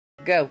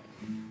Go.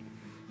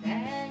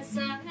 As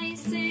I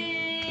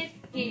sit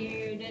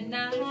here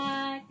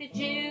tonight, the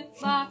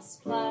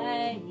jukebox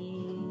playing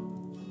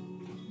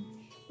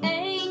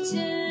a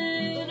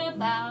tune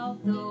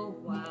about the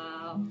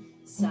wild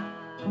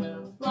side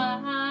of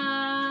life.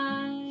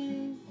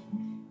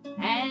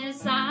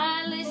 As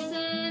I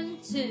listen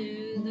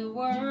to the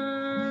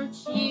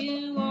words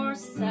you are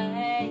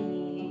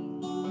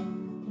saying,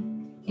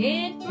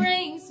 it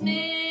brings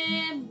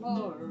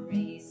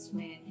memories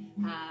when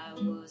I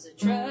was a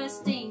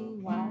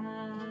trusting wife.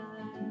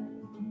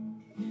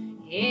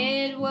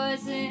 It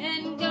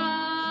wasn't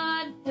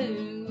God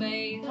who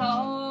made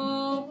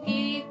whole,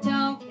 He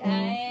took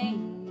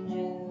angels,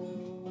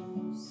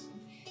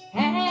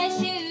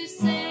 as you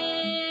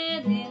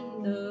said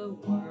in the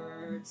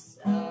words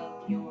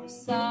of your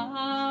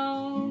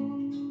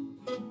song.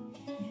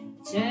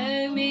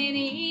 Too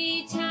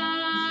many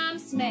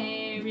times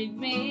married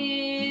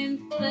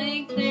men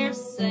think they're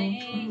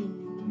single.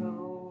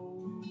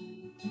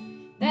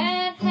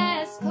 That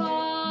has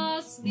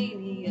caused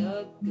many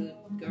a good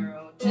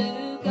girl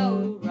to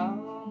go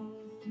wrong.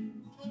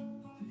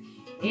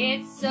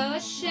 It's a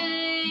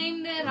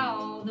shame that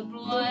all the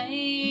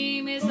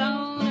blame is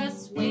on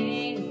us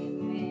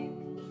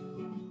women.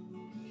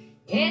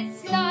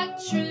 It's not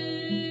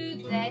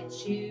true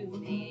that you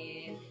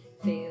men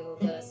feel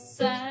the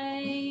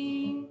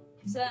same.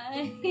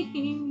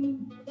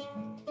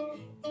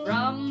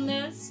 From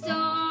the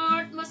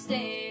start, most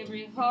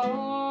every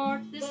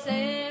heart that's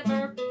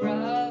ever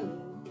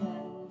broken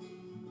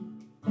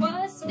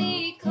was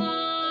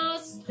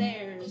because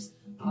there's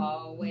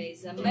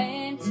always a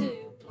man to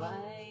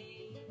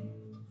blame.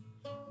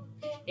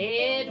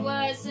 It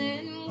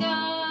wasn't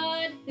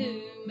God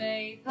who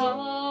made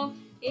whole,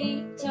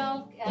 He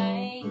took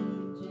angels,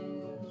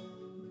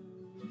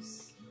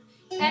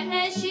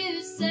 as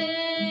you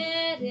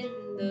said in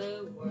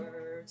the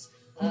words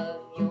of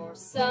your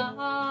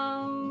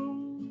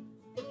song.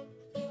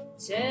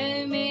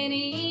 Too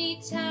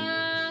many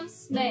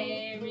times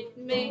married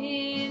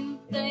men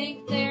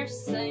think they're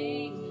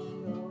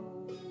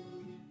single.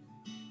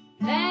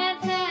 That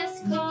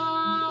has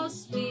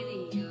caused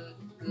many a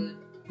good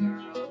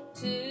girl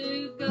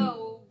to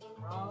go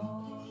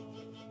wrong.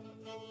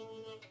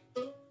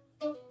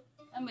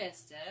 I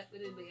messed up,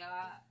 but it'll be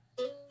alright.